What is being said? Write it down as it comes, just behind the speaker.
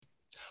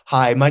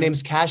Hi, my name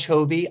is Kash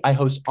Hovey. I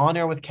host On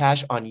Air with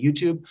Kash on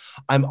YouTube.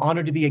 I'm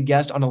honored to be a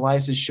guest on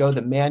Elias's show,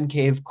 the Man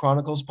Cave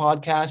Chronicles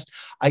podcast.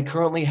 I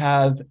currently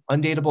have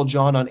Undateable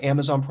John on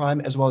Amazon Prime,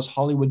 as well as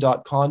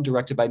Hollywood.com,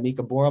 directed by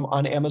Mika Borum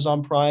on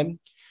Amazon Prime.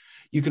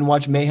 You can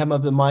watch Mayhem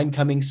of the Mind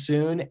coming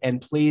soon,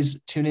 and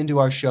please tune into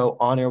our show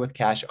On Air with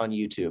Kash on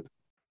YouTube.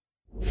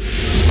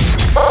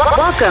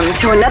 Welcome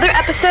to another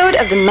episode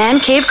of the Man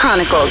Cave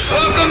Chronicles.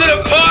 Welcome to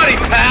the party,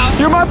 pal!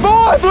 You're my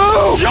boy,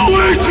 Blue! Yo,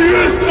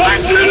 Adrian!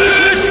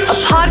 A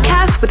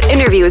podcast with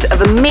interviews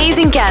of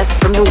amazing guests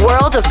from the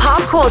world of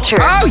pop culture.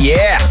 Oh,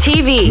 yeah!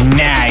 TV.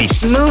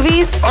 Nice!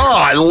 Movies. Oh,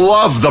 I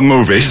love the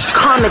movies!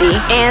 Comedy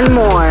and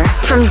more.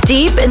 From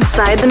deep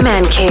inside the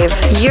Man Cave,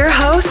 your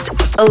host,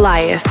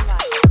 Elias.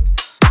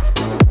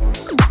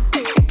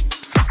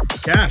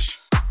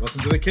 Kash,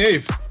 welcome to the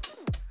cave.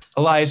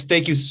 Elias,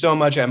 thank you so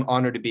much. I'm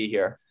honored to be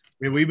here.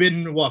 We've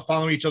been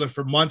following each other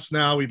for months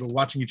now. We've been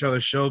watching each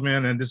other's shows,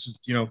 man, and this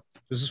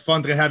is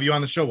fun to have you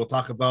on the show. We'll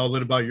talk about a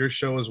little about your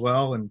show as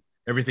well and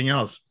everything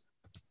else.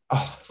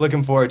 Oh,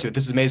 looking forward to it.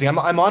 This is amazing.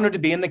 I'm honored to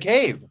be in the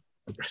cave.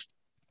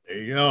 There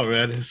you go,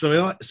 man.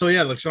 So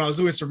yeah, look, Sean, I was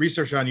doing some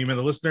research on you, man.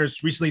 The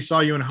listeners recently saw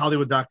you in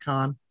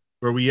Hollywood.com,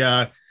 where we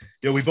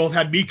both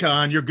had Mika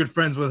on. You're good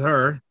friends with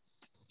her.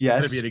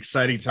 Yes, it's gonna be an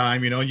exciting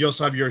time, and you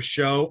also have your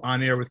show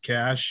On Air with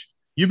Kash.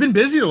 You've been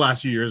busy the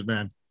last few years,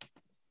 man.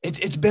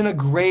 It's been a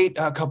great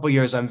couple of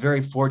years. I'm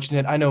very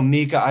fortunate. I know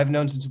Mika, I've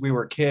known since we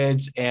were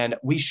kids, and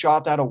we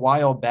shot that a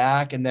while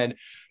back. And then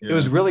It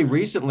was really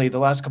recently, the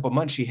last couple of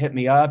months, she hit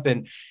me up.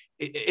 And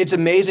it's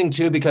amazing,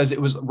 too, because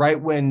it was right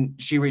when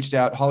she reached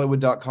out,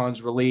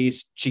 Hollywood.com's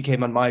released. She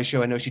came on my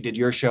show. I know she did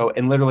your show.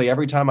 And literally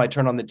every time I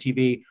turn on the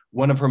TV,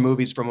 one of her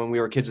movies from when we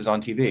were kids is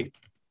on TV.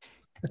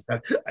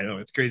 I know,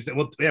 it's crazy.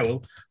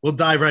 We'll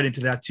dive right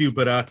into that, too.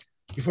 But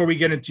before we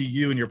get into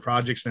you and your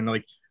projects,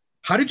 man,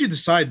 how did you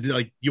decide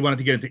you wanted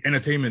to get into the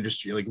entertainment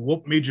industry?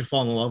 What made you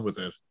fall in love with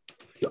it?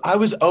 I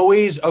was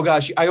always,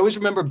 I always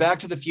remember Back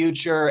to the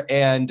Future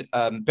and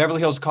Beverly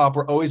Hills Cop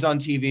were always on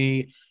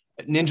TV.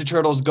 Ninja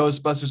Turtles,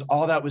 Ghostbusters,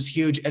 all that was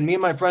huge. And me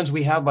and my friends,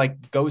 we had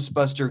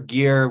Ghostbuster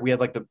gear. We had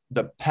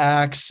the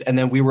packs, and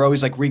then we were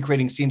always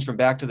recreating scenes from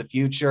Back to the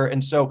Future.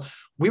 And so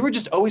we were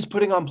just always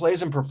putting on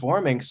plays and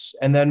performing.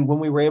 And then when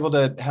we were able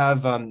to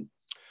have,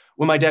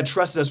 when my dad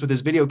trusted us with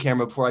his video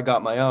camera before I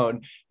got my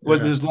own,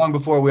 this was long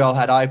before we all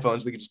had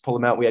iPhones. We could just pull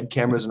them out. We had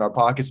cameras in our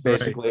pockets,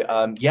 basically.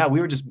 Right.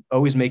 We were just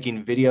always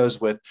making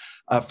videos with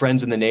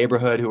friends in the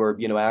neighborhood who are,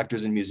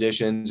 actors and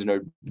musicians and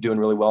are doing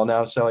really well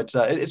now. So it's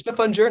been a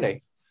fun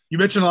journey. You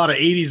mentioned a lot of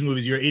 80s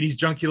movies. You're an 80s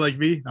junkie like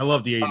me. I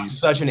love the 80s.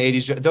 Such an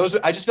 80s.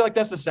 I just feel like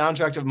that's the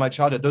soundtrack of my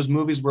childhood. Those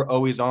movies were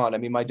always on. I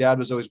mean, my dad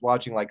was always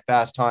watching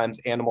Fast Times,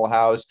 Animal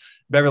House,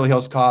 Beverly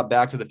Hills Cop,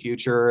 Back to the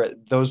Future.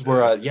 Those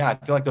were, I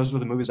feel like those were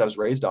the movies I was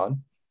raised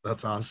on.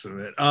 That's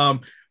awesome, man.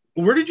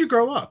 Where did you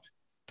grow up?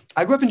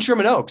 I grew up in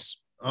Sherman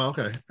Oaks. Oh,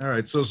 okay. All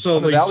right. So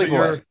I'm a Valley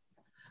boy.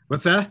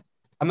 What's that?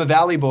 I'm a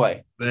Valley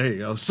boy. There you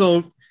go.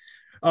 So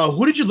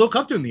who did you look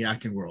up to in the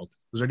acting world?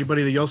 Was there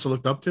anybody that you also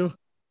looked up to?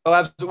 Oh,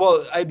 absolutely.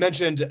 Well, I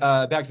mentioned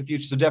Back to the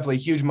Future, so definitely a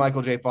huge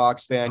Michael J.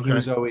 Fox fan. Okay. He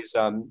was always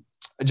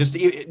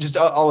just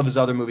all of his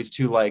other movies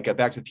too, like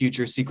Back to the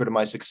Future, Secret of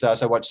My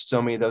Success. I watched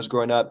so many of those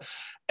growing up.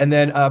 And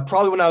then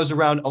probably when I was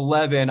around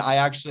 11, I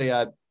actually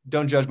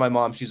don't judge my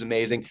mom. She's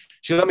amazing.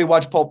 She let me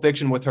watch Pulp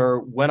Fiction with her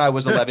when I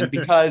was 11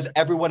 because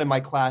everyone in my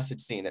class had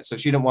seen it. So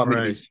she didn't want me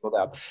to be singled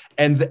out.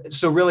 And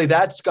so really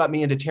that's got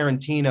me into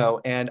Tarantino,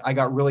 and I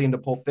got really into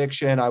Pulp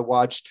Fiction. I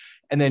watched,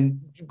 and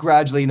then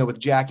gradually, with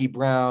Jackie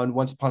Brown,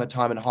 Once Upon a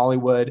Time in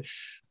Hollywood.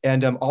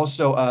 And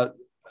also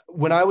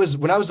when I was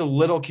a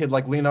little kid,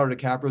 Leonardo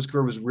DiCaprio's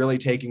career was really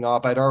taking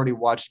off. I'd already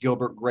watched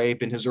Gilbert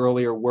Grape and his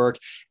earlier work.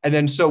 And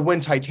then, so when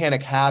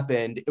Titanic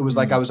happened, it was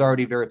I was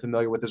already very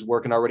familiar with his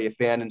work and already a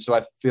fan. And so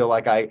I feel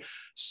like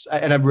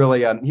I'm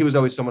really, he was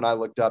always someone I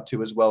looked up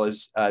to, as well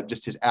as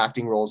just his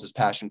acting roles, his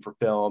passion for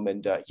film.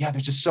 And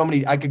there's just so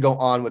many, I could go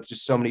on with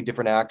just so many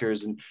different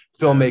actors and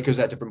filmmakers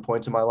at different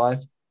points in my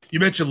life. You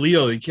mentioned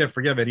Leo. You can't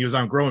forget that he was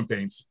on Growing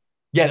Pains.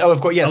 Yeah. Oh,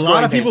 of course. Yes. A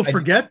lot of people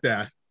forget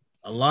that.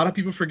 A lot of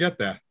people forget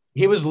that.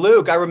 He was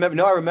Luke. I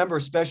remember,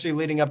 especially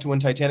leading up to when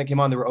Titanic came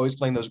on, they were always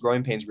playing those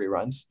Growing Pains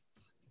reruns.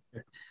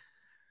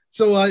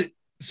 So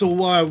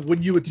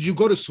when did you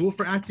go to school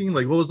for acting?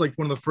 What was one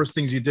of the first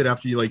things you did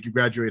after you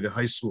graduated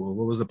high school?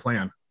 What was the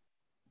plan?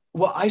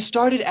 Well, I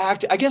started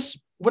acting, I guess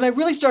when I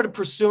really started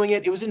pursuing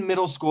it, it was in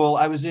middle school.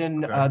 I was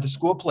in the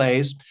school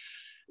plays.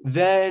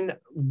 Then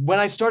when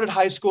I started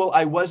high school,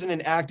 I was in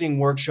an acting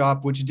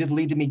workshop, which did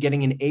lead to me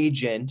getting an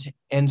agent.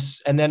 And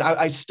then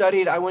I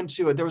studied, I went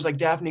to, there was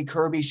Daphne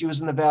Kirby. She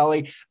was in the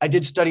Valley. I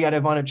did study at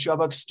Ivana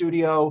Chubbuck's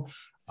studio.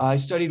 I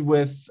studied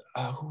with,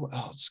 who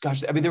else?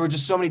 Gosh, I mean, there were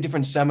just so many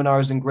different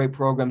seminars and great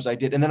programs I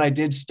did. And then I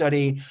did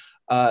study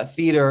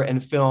theater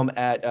and film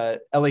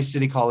at LA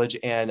City College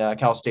and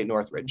Cal State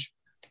Northridge.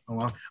 Oh,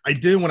 wow. I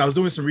did, when I was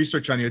doing some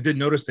research on you, I did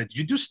notice that. Did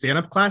you do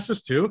stand-up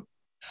classes too?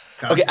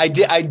 Okay,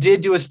 I did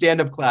do a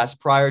stand-up class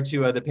prior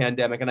to the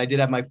pandemic, and I did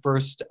have my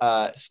first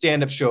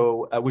stand-up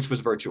show, which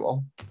was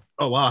virtual.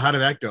 Oh, wow. How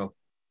did that go?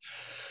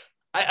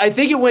 I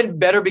think it went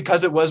better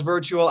because it was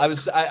virtual.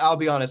 I'll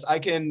be honest. I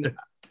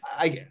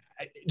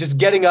just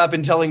getting up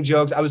and telling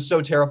jokes. I was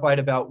so terrified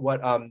about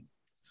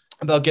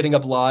about getting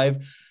up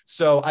live.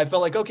 So I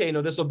felt like, okay,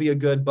 this will be a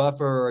good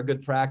buffer or a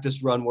good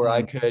practice run where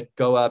I could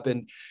go up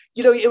and,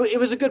 it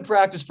was a good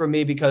practice for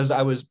me because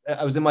I was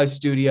in my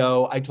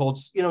studio. I told,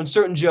 in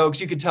certain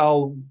jokes, you could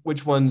tell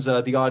which ones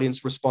the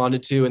audience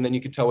responded to, and then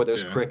you could tell where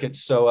there's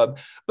crickets. So,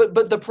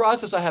 but the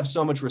process I have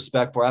so much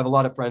respect for. I have a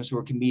lot of friends who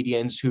are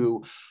comedians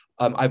who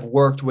I've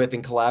worked with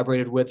and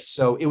collaborated with.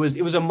 So it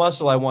was a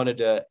muscle I wanted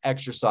to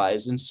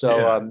exercise. And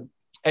so,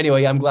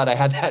 anyway, I'm glad I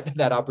had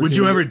that opportunity. Would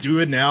you ever do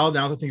it now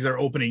that things are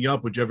opening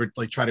up? Would you ever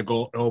try to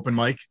go open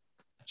mic?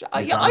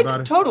 I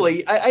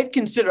totally. I'd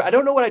consider. I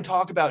don't know what I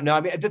talk about now.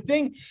 I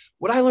mean,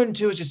 what I learned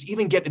too is just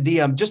even get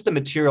just the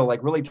material,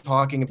 like really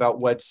talking about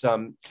what's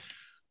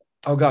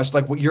oh gosh,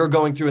 like what you're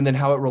going through and then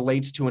how it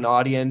relates to an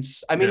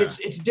audience. I mean,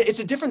 it's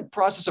a different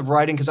process of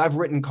writing because I've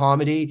written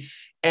comedy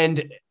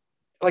and.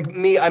 Like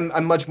me,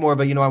 I'm much more of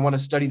a, I want to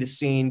study the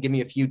scene, give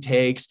me a few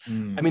takes.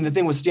 I mean, the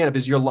thing with stand-up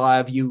is you're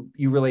live, you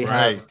really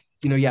have,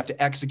 you have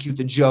to execute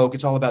the joke.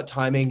 It's all about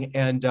timing.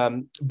 And,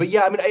 but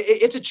yeah, I mean,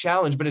 it's a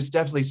challenge, but it's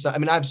definitely,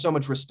 I have so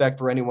much respect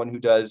for anyone who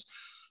does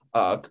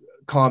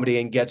comedy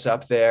and gets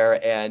up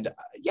there. And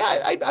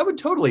yeah, I would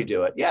totally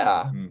do it.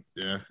 Yeah.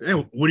 Yeah. Hey,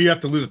 what do you have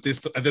to lose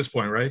at this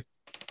point, right?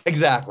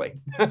 Exactly.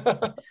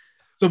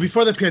 So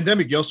before the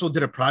pandemic, you also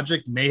did a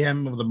project,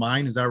 Mayhem of the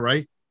Mind. Is that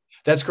right?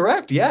 That's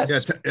correct.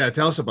 Yes. Yeah.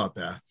 Tell us about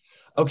that.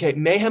 Okay.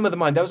 Mayhem of the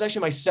Mind. That was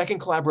actually my second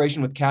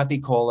collaboration with Kathy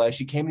Cola.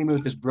 She came to me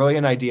with this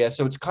brilliant idea.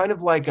 So it's kind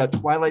of like a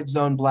Twilight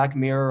Zone, Black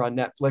Mirror on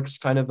Netflix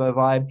kind of a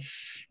vibe.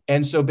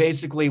 And so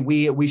basically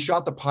we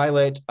shot the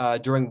pilot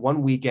during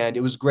one weekend.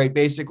 It was great.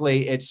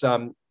 Basically it's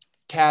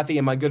Kathy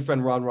and my good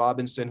friend Ron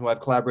Robinson, who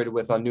I've collaborated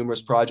with on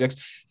numerous projects.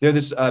 They're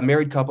this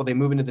married couple. They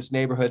move into this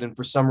neighborhood, and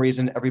for some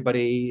reason,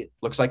 everybody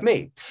looks like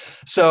me.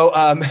 So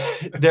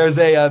there's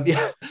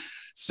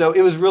So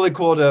it was really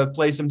cool to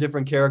play some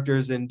different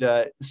characters and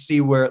see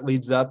where it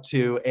leads up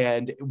to.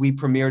 And we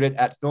premiered it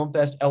at Film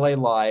Fest LA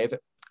Live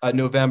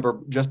November,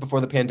 just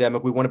before the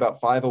pandemic. We won about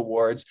 5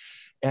 awards.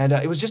 And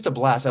it was just a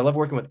blast. I love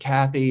working with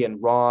Kathy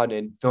and Ron,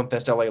 and Film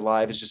Fest LA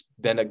Live has just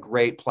been a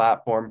great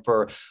platform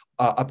for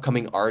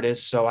upcoming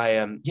artists. So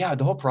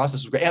the whole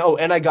process was great. Oh,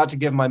 and I got to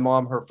give my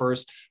mom her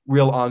first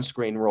real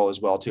on-screen role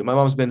as well too. My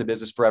mom's been in the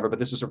business forever, but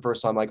this was her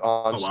first time like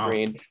on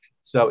screen.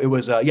 So it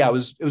was,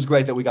 it was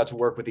great that we got to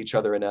work with each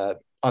other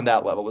on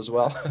that level as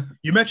well.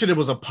 You mentioned it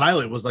was a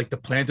pilot. Was like the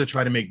plan to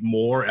try to make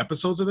more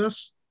episodes of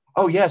this?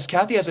 Oh yes.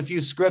 Kathy has a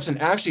few scripts,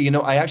 and actually,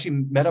 I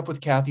actually met up with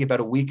Kathy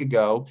about a week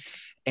ago.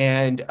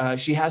 And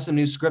she has some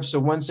new scripts. So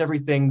once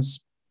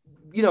everything's,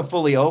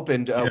 fully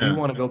opened, we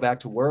want to go back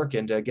to work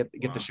and get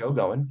the show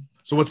going.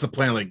 So what's the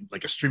plan?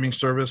 Like a streaming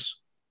service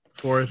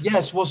for it?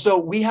 Yes. Well, so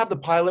we have the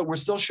pilot. We're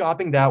still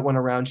shopping that one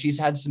around. She's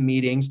had some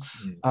meetings.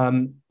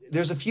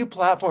 There's a few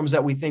platforms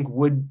that we think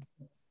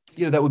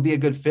that would be a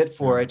good fit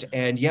for it.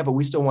 And but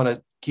we still want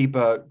to keep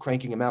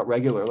cranking them out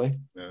regularly.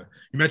 Yeah.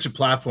 You mentioned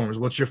platforms.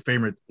 What's your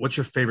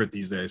favorite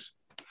these days?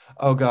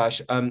 Oh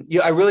gosh.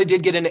 I really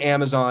did get into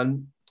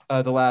Amazon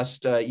the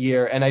last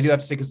year. And I do have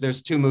to say, because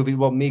there's 2 movies.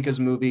 Well, Mika's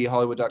movie,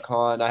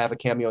 Hollywood.com. I have a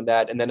cameo in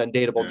that. And then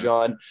Undateable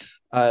John,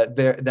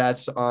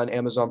 that's on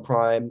Amazon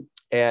Prime.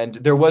 And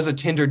there was a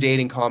Tinder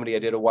dating comedy I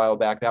did a while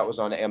back. That was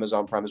on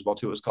Amazon Prime as well,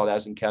 too. It was called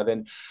As in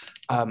Kevin.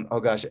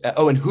 Oh, gosh.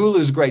 Oh, and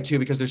Hulu's great, too,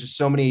 because there's just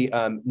so many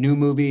new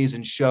movies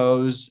and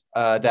shows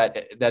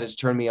that it's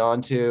turned me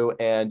on to.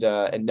 And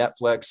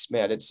Netflix,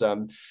 man, it's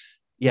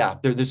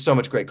there's so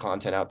much great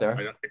content out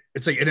there.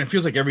 It's like, and it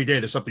feels like every day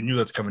there's something new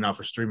that's coming out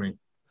for streaming.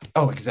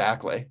 Oh,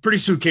 exactly. Pretty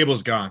soon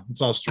cable's gone.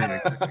 It's all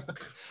streaming.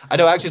 I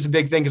know. Actually, it's a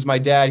big thing because my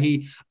dad,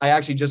 I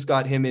actually just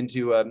got him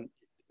into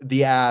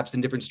the apps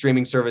and different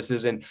streaming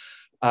services. And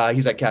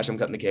he's like, Cash, I'm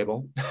cutting the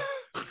cable.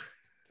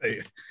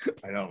 I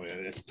know,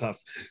 man. It's tough.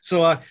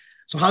 So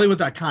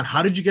Hollywood.com,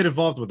 how did you get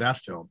involved with that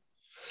film?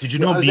 Did you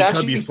know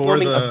Mika before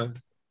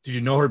did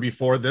you know her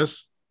before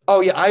this? Oh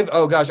yeah.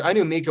 I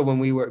knew Mika when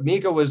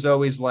Mika was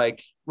always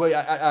like, well,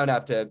 I don't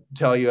have to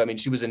tell you. I mean,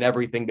 she was in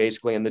everything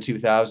basically in the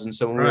 2000s.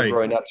 So when we were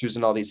growing up, she was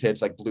in all these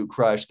hits like Blue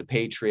Crush, The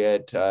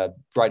Patriot,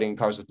 Riding in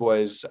Cars with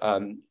Boys,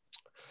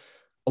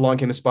 Along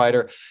Came a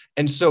Spider.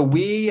 And so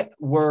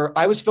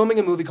I was filming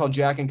a movie called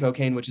Jack and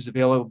Cocaine, which is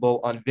available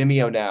on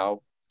Vimeo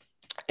now.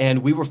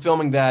 And we were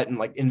filming that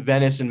in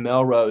Venice and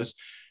Melrose.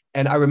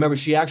 And I remember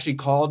she actually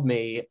called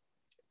me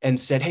and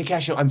said, hey,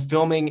 Cash, I'm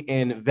filming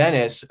in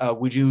Venice.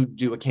 Would you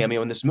do a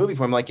cameo in this movie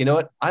for me? I'm like, you know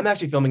what? I'm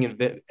actually filming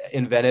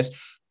in Venice.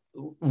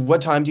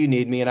 What time do you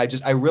need me? And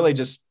I really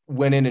just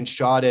went in and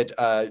shot it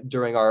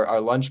during our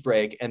lunch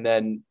break. And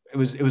then it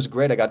was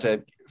great. I got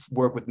to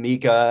work with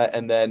Mika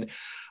and then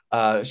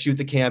shoot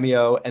the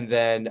cameo, and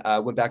then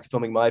went back to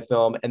filming my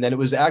film. And then it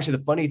was actually,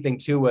 the funny thing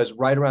too was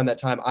right around that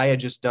time I had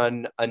just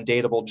done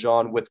Undateable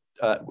John with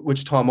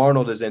which Tom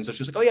Arnold is in. So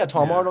she was like, oh yeah,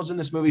 Tom Arnold's in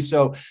this movie.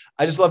 So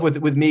I just love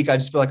with Mika. I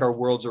just feel like our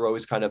worlds are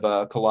always kind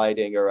of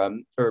colliding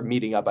or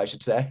meeting up, I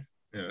should say.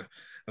 Yeah,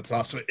 that's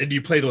awesome. And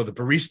you played the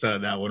barista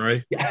in that one,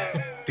 right?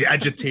 Yeah. The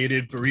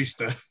agitated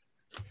barista.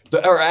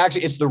 Or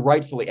actually, it's the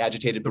rightfully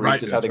agitated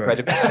barista. Is how they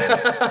credit.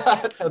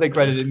 That's how they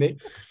credited me.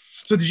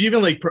 So did you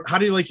even how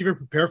do you even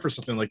prepare for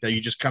something like that?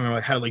 You just kind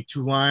of had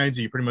 2 lines,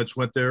 and you pretty much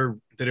went there,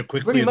 did it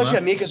quickly. Pretty much, yeah.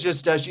 Mika's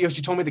just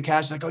she told me the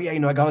cast. She's like, oh yeah,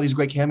 I got all these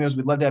great cameos.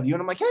 We'd love to have you.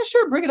 And I'm like, yeah,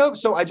 sure, bring it up.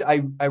 So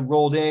I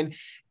rolled in,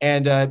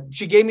 and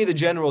she gave me the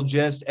general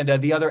gist. And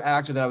the other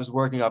actor that I was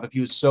working off, if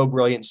he was so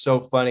brilliant, so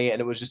funny, and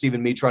it was just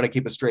even me trying to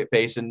keep a straight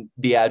face and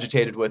be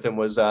agitated with him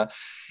was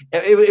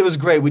it was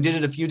great. We did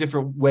it a few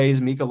different ways.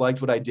 Mika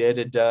liked what I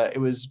did,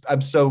 and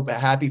I'm so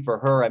happy for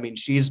her. I mean,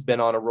 she's been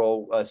on a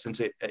roll since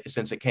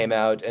it came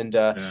out, and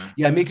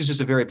Mika's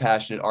just a very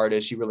passionate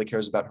artist. She really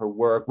cares about her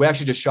work. We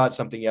actually just shot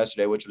something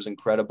yesterday, which was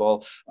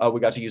incredible.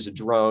 We got to use a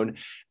drone,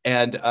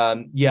 and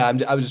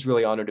I was just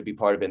really honored to be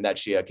part of it, and that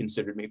she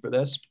considered me for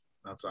this.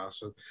 That's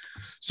awesome.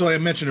 So I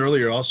mentioned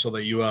earlier also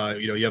that you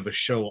have a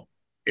show,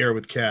 Air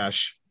with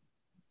Kash.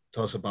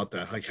 Tell us about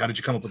that. How did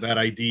you come up with that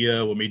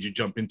idea? What made you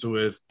jump into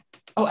it?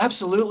 Oh,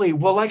 absolutely.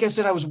 Well, like I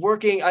said, I was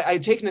working. I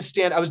had taken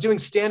I was doing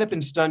stand-up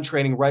and stunt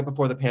training right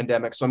before the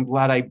pandemic, so I'm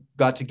glad I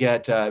got to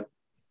get.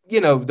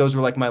 Those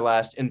were like my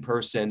last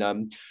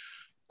in-person.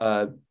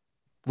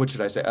 What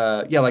should I say?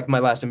 Like my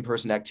last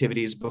in-person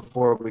activities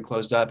before we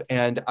closed up.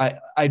 And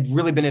I'd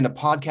really been into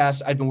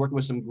podcasts. I'd been working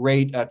with some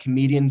great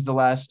comedians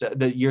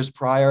the years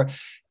prior,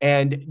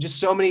 and just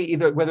so many,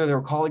 either whether they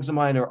were colleagues of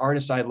mine or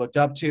artists I had looked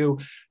up to.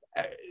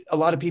 A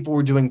lot of people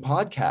were doing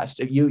podcasts,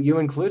 you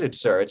included,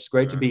 sir. It's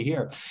great to be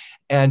here.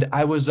 And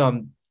I was,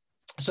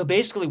 so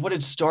basically what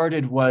had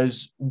started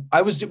was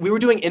we were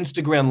doing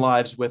Instagram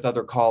lives with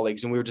other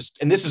colleagues, and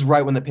and this is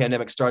right when the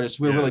pandemic started.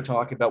 So we were really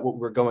talking about what we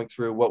were going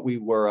through, what we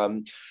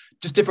were,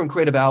 just different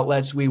creative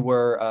outlets we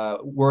were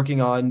working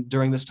on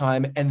during this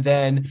time. And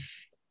then,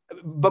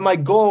 but my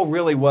goal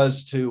really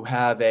was to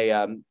have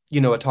a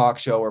talk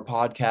show or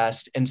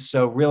podcast. And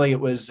so really it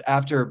was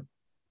after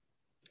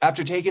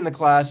taking the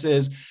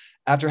classes,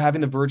 after having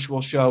the virtual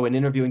show and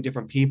interviewing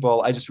different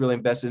people, I just really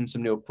invested in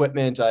some new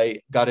equipment. I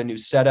got a new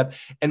setup.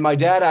 And my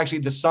dad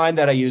the sign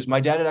that I used,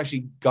 my dad had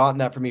actually gotten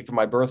that for me for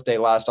my birthday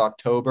last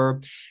October.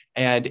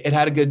 And it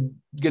had a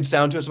good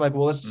sound to it. So I'm like,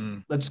 well,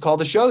 let's call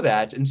the show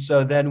that. And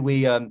so then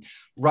we,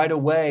 right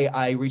away,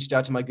 I reached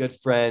out to my good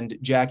friend,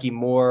 Jackie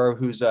Moore,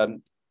 who's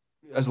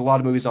has a lot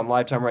of movies on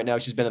Lifetime right now.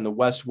 She's been in The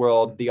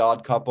Westworld, The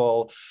Odd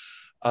Couple,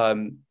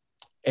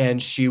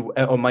 and she,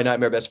 My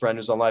Nightmare Best Friend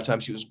was on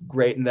Lifetime. She was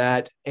great in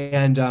that.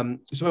 And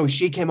so anyway,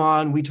 she came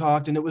on, we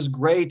talked, and it was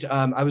great.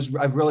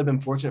 I've really been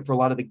fortunate for a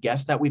lot of the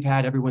guests that we've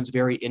had. Everyone's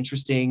very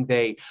interesting.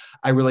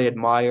 I really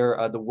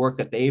admire the work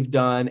that they've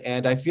done.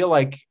 And I feel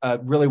like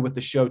really with the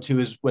show too,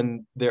 is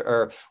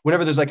whenever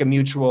there's like a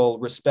mutual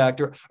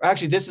respect, or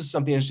actually this is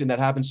something interesting that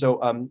happened.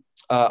 So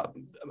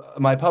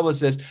my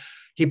publicist,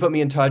 he put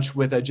me in touch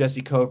with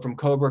Jesse Cove from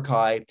Cobra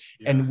Kai,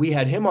 and we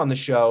had him on the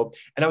show.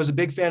 And I was a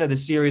big fan of the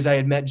series. I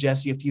had met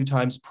Jesse a few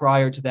times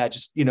prior to that,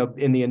 just,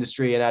 in the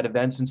industry and at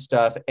events and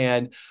stuff.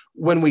 And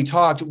when we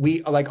talked,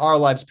 our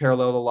lives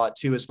paralleled a lot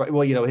too, as far,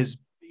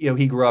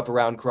 he grew up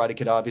around Karate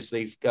Kid,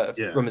 obviously,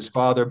 from his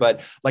father,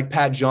 but like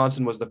Pat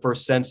Johnson was the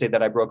first sensei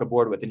that I broke a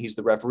board with, and he's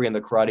the referee in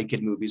the Karate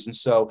Kid movies. And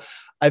so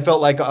I felt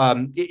like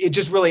it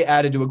just really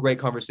added to a great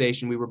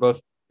conversation. We were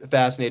both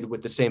fascinated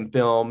with the same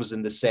films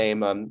and the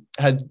same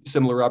had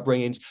similar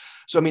upbringings.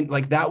 So I mean,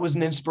 like, that was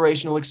an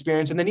inspirational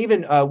experience. And then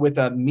even with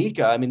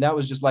Mika, I mean, that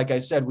was just, like I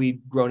said,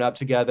 we'd grown up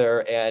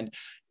together, and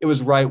it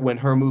was right when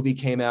her movie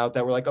came out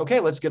that we're like, okay,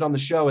 let's get on the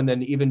show. And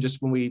then even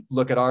just when we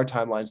look at our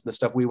timelines and the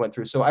stuff we went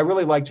through. So I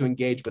really like to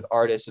engage with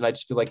artists, and I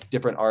just feel like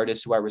different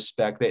artists who I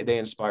respect, they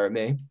inspire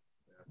me.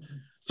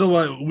 So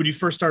when you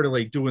first started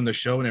like doing the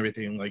show and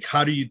everything, like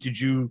did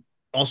you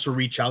also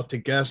reach out to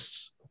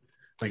guests?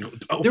 Like,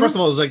 first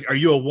of all, it's like, are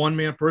you a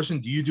one-man person?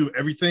 Do you do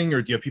everything,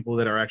 or do you have people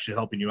that are actually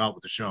helping you out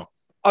with the show?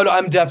 Oh, no,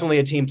 I'm definitely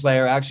a team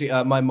player. Actually,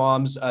 my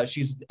mom's,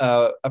 she's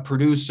a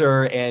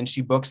producer, and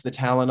she books the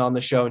talent on the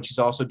show, and she's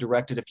also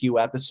directed a few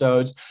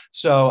episodes.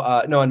 So,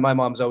 and my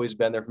mom's always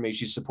been there for me.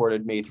 She's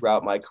supported me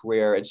throughout my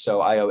career. And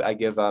so I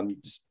give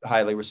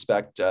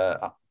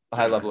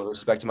high level of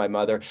respect to my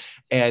mother.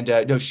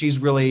 And she's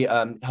really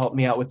helped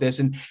me out with this.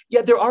 And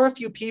yeah, there are a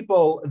few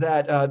people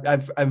that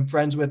I'm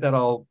friends with that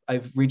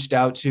I've reached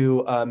out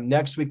to.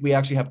 Next week, we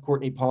actually have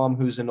Courtney Palm,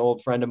 who's an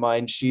old friend of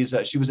mine. She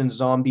was in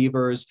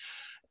Zombievers,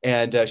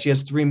 and she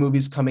has 3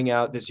 movies coming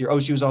out this year. Oh,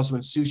 she was also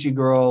in Sushi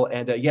Girl.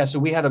 And so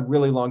we had a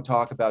really long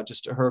talk about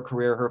just her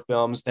career, her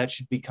films. That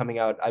should be coming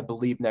out, I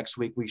believe, next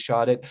week. We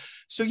shot it.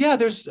 So yeah,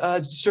 there's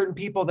certain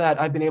people that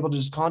I've been able to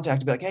just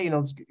contact and be like, hey,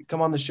 let's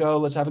come on the show.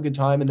 Let's have a good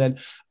time. And then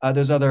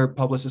there's other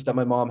publicists that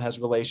my mom has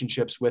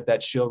relationships with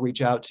that she'll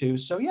reach out to.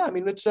 So yeah, I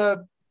mean, it's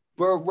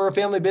we're a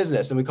family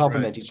business, and we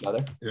complement each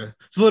other. Yeah.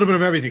 It's a little bit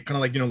of everything. Kind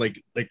of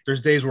like, like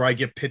there's days where I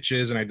get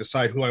pitches and I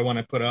decide who I want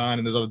to put on.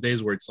 And there's other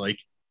days where it's like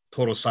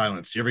total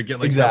silence. You ever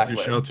get like that with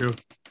your show too?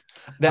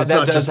 That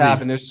does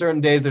happen. There's certain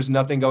days there's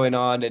nothing going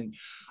on, and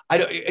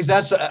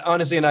that's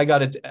honestly, and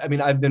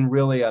I've been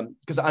really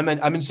because I'm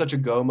in such a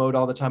go mode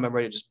all the time. I'm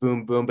ready to just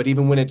boom. But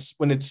even when it's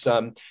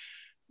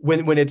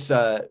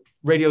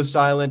radio's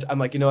silent. I'm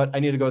like, you know what? I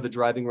need to go to the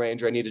driving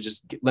range, or I need to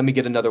just let me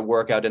get another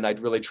workout. And I'd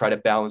really try to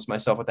balance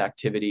myself with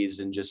activities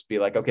and just be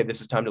like, okay,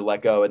 this is time to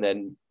let go. And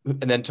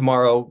then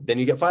tomorrow, then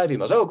you get 5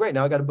 emails. Oh, great.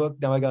 Now I got a book.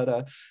 Now I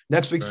got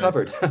next week's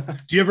covered.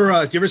 Do you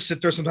ever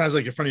sit there sometimes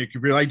like in front of your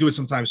computer? I do it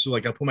sometimes. So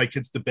like I put my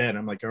kids to bed.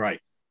 I'm like, all right,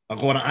 I'll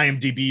go on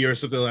IMDb or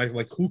something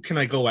like who can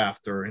I go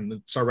after and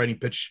then start writing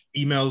pitch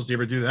emails. Do you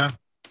ever do that?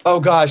 Oh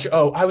gosh.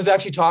 Oh, I was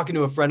actually talking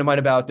to a friend of mine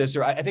about this,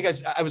 or I think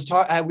I was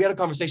talking, we had a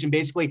conversation.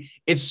 Basically,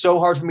 it's so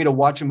hard for me to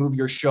watch a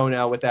movie or show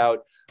now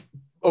without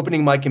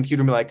opening my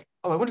computer and be like,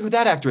 oh, I wonder who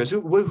that actor is.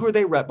 Who are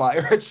they rep by?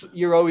 Or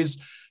you're always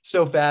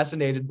so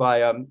fascinated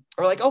by, or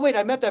like, oh wait,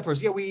 I met that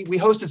person. Yeah. We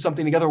hosted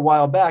something together a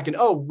while back, and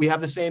oh, we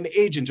have the same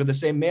agent or the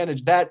same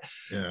manager.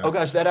 Oh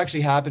gosh, that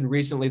actually happened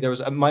recently. There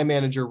was my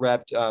manager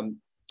repped,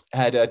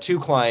 had 2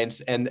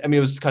 clients, and I mean,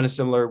 it was kind of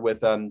similar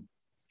with,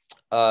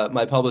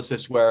 my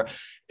publicist, where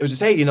it was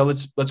just, hey,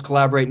 let's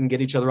collaborate and get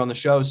each other on the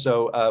show.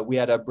 So we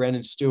had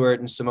Brandon Stewart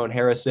and Simone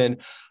Harrison,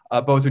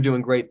 both are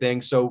doing great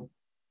things. So,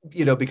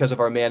 because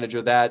of our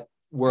manager, that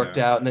worked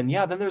out. And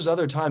then there's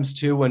other times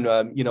too, when,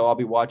 I'll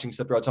be watching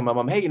stuff. I'll tell my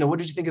mom, hey, what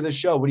did you think of this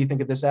show? What do you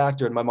think of this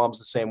actor? And my mom's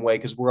the same way.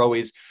 Cause we're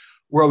always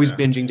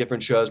binging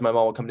different shows. My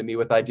mom will come to me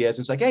with ideas,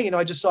 and it's like, hey,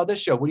 I just saw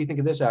this show. What do you think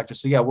of this actor?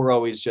 So yeah, we're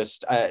always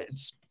just,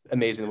 it's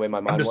amazing the way my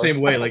mind works. I'm the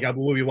same way. Like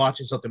we'll be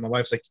watching something. My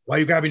wife's like, why are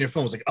you grabbing your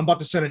phone? It's like, I'm about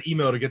to send an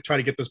email to try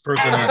to get this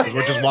person on, because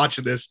we're just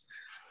watching this.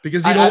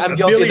 Because I'm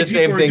guilty of the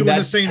same thing.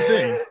 That's the same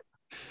thing.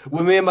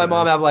 When me and my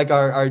mom have like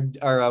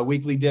our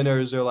weekly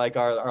dinners, or like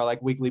our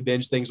like weekly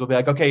binge things, we'll be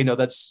like, okay,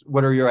 that's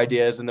what are your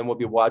ideas? And then we'll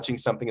be watching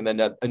something, and then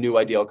a new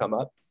idea will come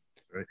up.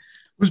 Right.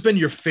 Who's been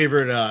your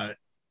favorite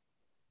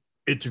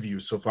interview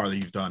so far that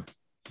you've done?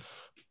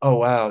 Oh,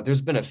 wow.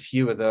 There's been a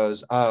few of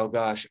those. Oh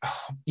gosh.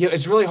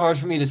 It's really hard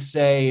for me to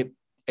say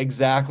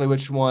exactly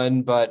which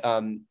one, but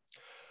oh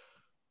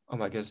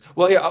my goodness.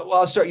 Well, here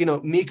I'll start.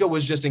 Mika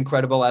was just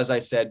incredible, as I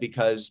said,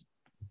 because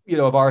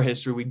of our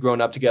history, we'd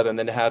grown up together, and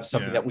then to have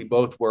something that we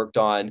both worked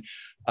on,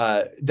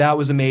 that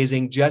was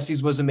amazing.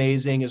 Jesse's was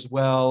amazing as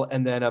well.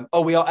 And then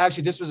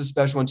this was a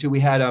special one too. We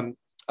had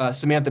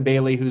Samantha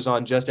Bailey, who's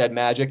on Just Add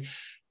Magic.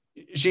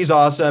 She's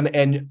awesome.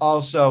 And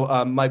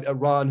also my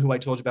Ron, who I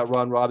told you about,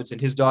 Ron Robinson,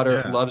 his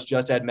daughter loves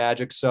Just Add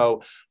Magic.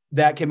 So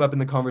that came up in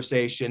the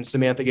conversation.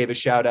 Samantha gave a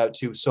shout out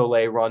to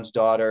Soleil, Ron's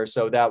daughter.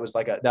 So that was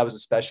a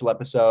special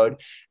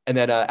episode. And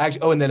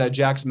then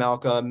Jax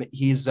Malcolm,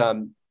 he's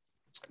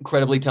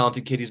incredibly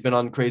talented kid. He's been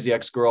on Crazy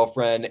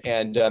Ex-Girlfriend,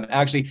 and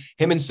actually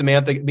him and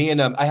Samantha,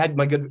 I had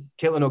my good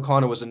Caitlin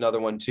O'Connor was another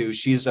one too.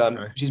 She's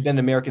been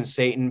American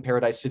Satan,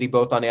 Paradise City,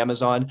 both on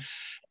Amazon.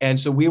 And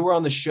so we were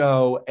on the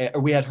show, or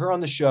we had her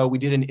on the show. We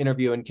did an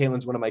interview, and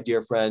Caitlin's one of my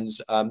dear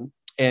friends.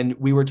 And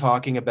we were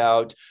talking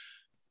about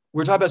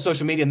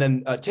social media, and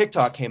then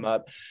TikTok came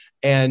up,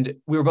 and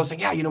we were both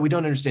saying, yeah, we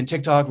don't understand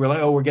TikTok. We're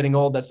like, oh, we're getting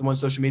old. That's the one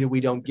social media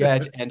we don't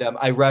get. And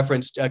I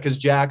referenced, because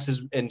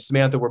Jax and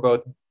Samantha were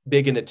both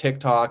big into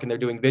TikTok, and they're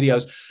doing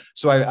videos.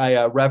 So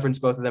I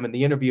referenced both of them in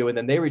the interview, and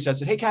then they reached out and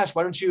said, hey, Kash,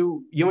 why don't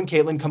you and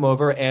Caitlin come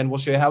over, and we'll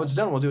show you how it's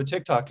done. We'll do a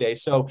TikTok day.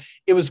 So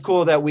it was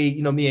cool that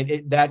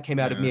that came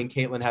out of me and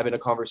Caitlin having a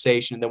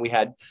conversation. And then we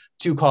had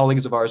 2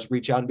 colleagues of ours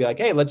reach out and be like,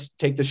 hey, let's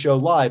take the show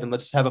live and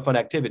let's have a fun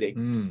activity.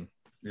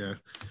 Yeah.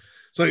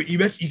 So you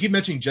keep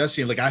mentioning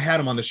Jesse, and like I had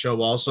him on the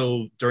show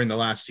also during the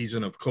last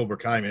season of Cobra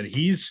Kai, man.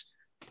 He's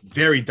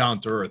very down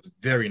to earth,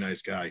 very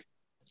nice guy.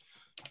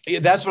 Yeah,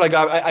 that's what I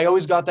got. I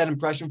always got that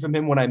impression from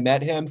him when I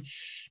met him.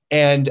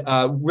 And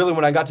really,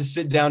 when I got to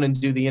sit down and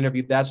do the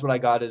interview, that's what I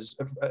got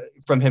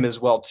from him as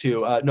well,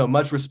 too. No,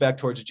 much respect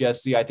towards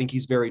Jesse. I think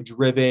he's very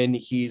driven.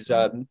 He's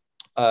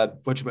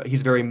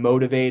very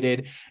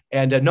motivated.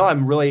 And no,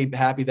 I'm really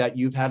happy that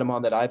you've had him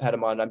on, that I've had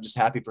him on. I'm just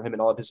happy for him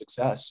and all of his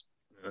success.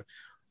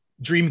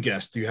 Dream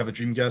guest. Do you have a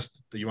dream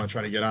guest that you want to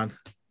try to get on?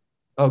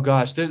 Oh,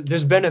 gosh,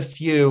 there's been a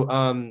few.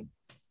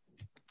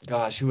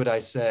 Gosh, who would I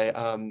say?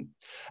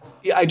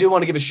 I do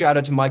want to give a shout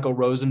out to Michael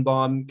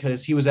Rosenbaum,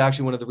 because he was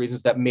actually one of the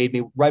reasons that made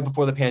me, right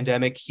before the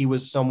pandemic, he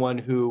was someone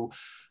who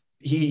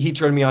he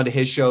turned me on to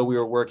his show. We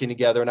were working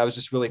together, and I was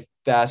just really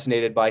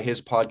fascinated by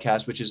his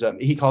podcast, which is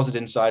he calls it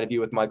Inside of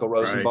You with Michael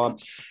Rosenbaum.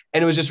 Right.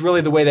 And it was just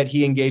really the way that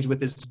he engaged with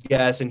his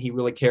guests, and he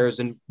really cares.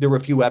 And there were a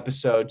few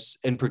episodes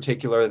in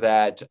particular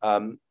that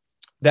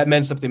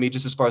meant something to me,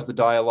 just as far as the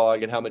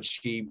dialogue and how much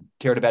he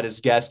cared about his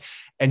guests.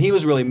 And he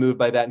was really moved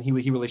by that. And he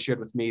really shared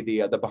with me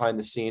the behind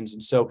the scenes.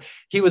 And so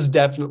he was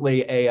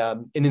definitely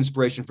an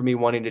inspiration for me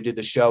wanting to do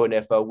the show. And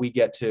if we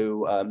get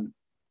to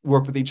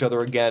work with each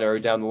other again, or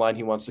down the line,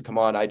 he wants to come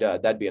on,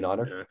 that'd be an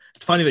honor. Yeah.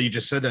 It's funny that you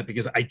just said that,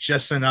 because I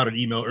just sent out an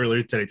email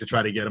earlier today to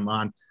try to get him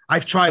on.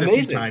 I've tried a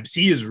few times.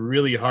 He is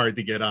really hard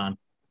to get on.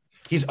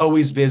 He's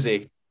always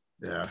busy.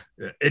 Yeah.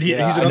 And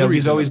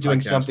he's always doing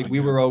something.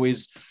 We were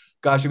always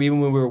gosh, even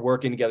when we were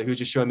working together, he was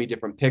just showing me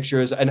different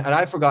pictures, and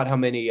I forgot how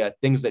many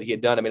things that he had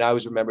done. I mean, I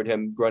always remembered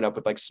him growing up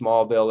with like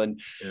Smallville, and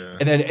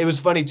then it was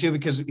funny too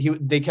because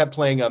they kept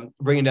playing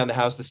Bringing Down the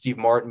House, the Steve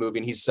Martin movie,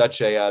 and he's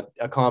such a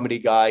comedy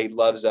guy. He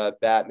loves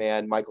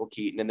Batman, Michael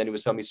Keaton, and then he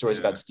was telling me stories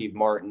about Steve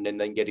Martin, and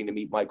then getting to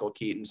meet Michael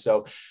Keaton.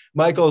 So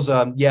Michael's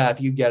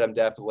if you get him,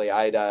 definitely,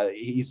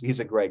 he's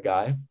a great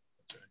guy.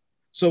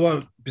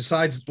 So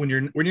besides when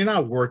you're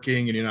not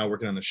working and you're not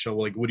working on the show,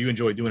 like what do you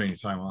enjoy doing on your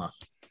time off?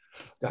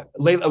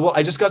 Lately, well,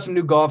 I just got some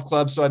new golf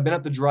clubs, so I've been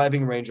at the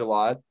driving range a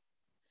lot.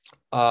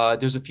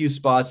 There's a few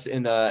spots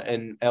in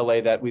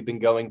LA that we've been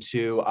going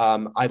to.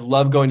 I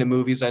love going to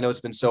movies. I know it's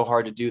been so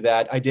hard to do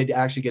that. I did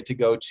actually get to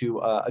go to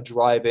a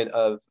drive-in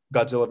of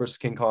Godzilla vs.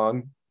 King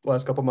Kong the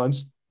last couple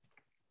months.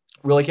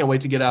 Really can't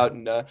wait to get out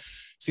and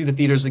see the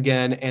theaters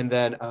again. And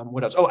then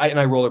what else? I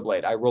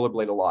rollerblade. I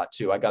rollerblade a lot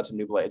too. I got some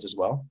new blades as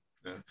well.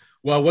 Yeah.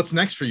 Well, what's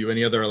next for you?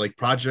 Any other like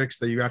projects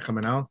that you got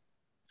coming out?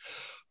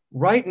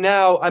 Right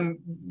now,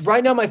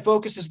 my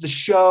focus is the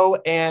show,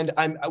 and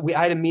I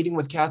had a meeting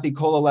with Kathy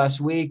Cola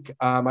last week.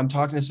 I'm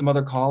talking to some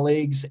other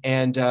colleagues,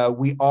 and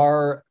we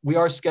are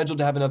scheduled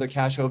to have another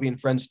Kash Hovey and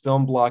Friends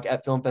film block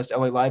at Film Fest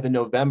LA Live in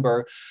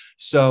November.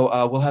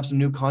 So we'll have some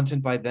new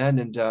content by then.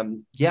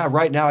 And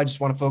right now I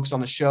just want to focus on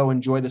the show,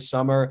 enjoy the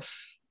summer,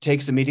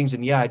 take some meetings,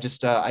 and I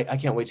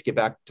can't wait to get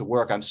back to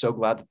work. I'm so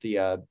glad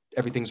that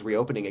everything's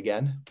reopening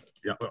again.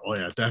 Yeah, oh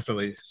yeah,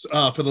 definitely.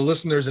 For the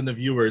listeners and the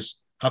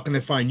viewers, how can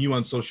they find you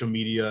on social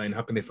media, and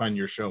how can they find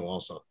your show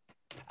also?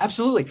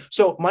 Absolutely.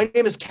 So my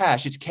name is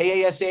Kash. It's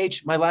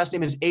Kash. My last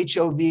name is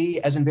Hov,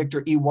 as in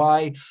Victor,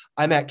 EY.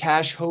 I'm at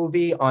Kash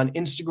Hovey on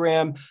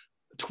Instagram,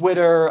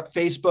 Twitter,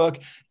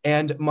 Facebook,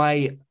 and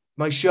my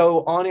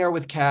show On Air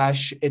with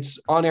Kash. It's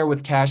On Air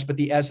with Kash, but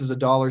the S is a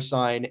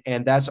 $,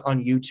 and that's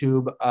on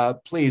YouTube.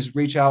 Please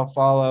reach out,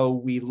 follow.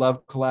 We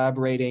love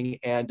collaborating,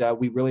 and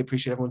we really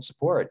appreciate everyone's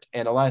support.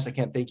 And Elias, I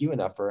can't thank you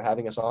enough for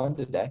having us on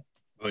today.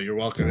 Oh, you're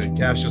welcome. And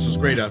Kash, this was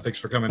great. Thanks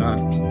for coming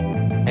on.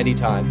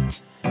 Anytime.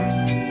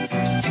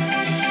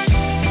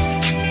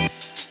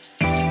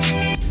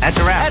 That's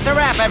a wrap. That's a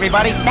wrap,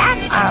 everybody.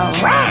 That's a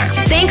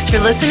wrap. Thanks for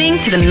listening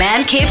to the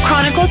Man Cave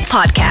Chronicles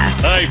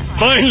podcast. I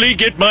finally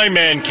get my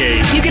man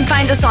cave. You can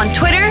find us on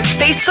Twitter,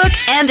 Facebook,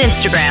 and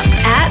Instagram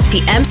at the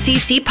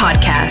MCC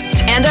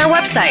Podcast, and our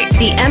website,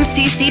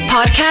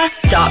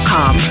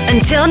 themccpodcast.com.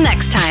 Until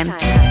next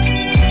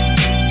time.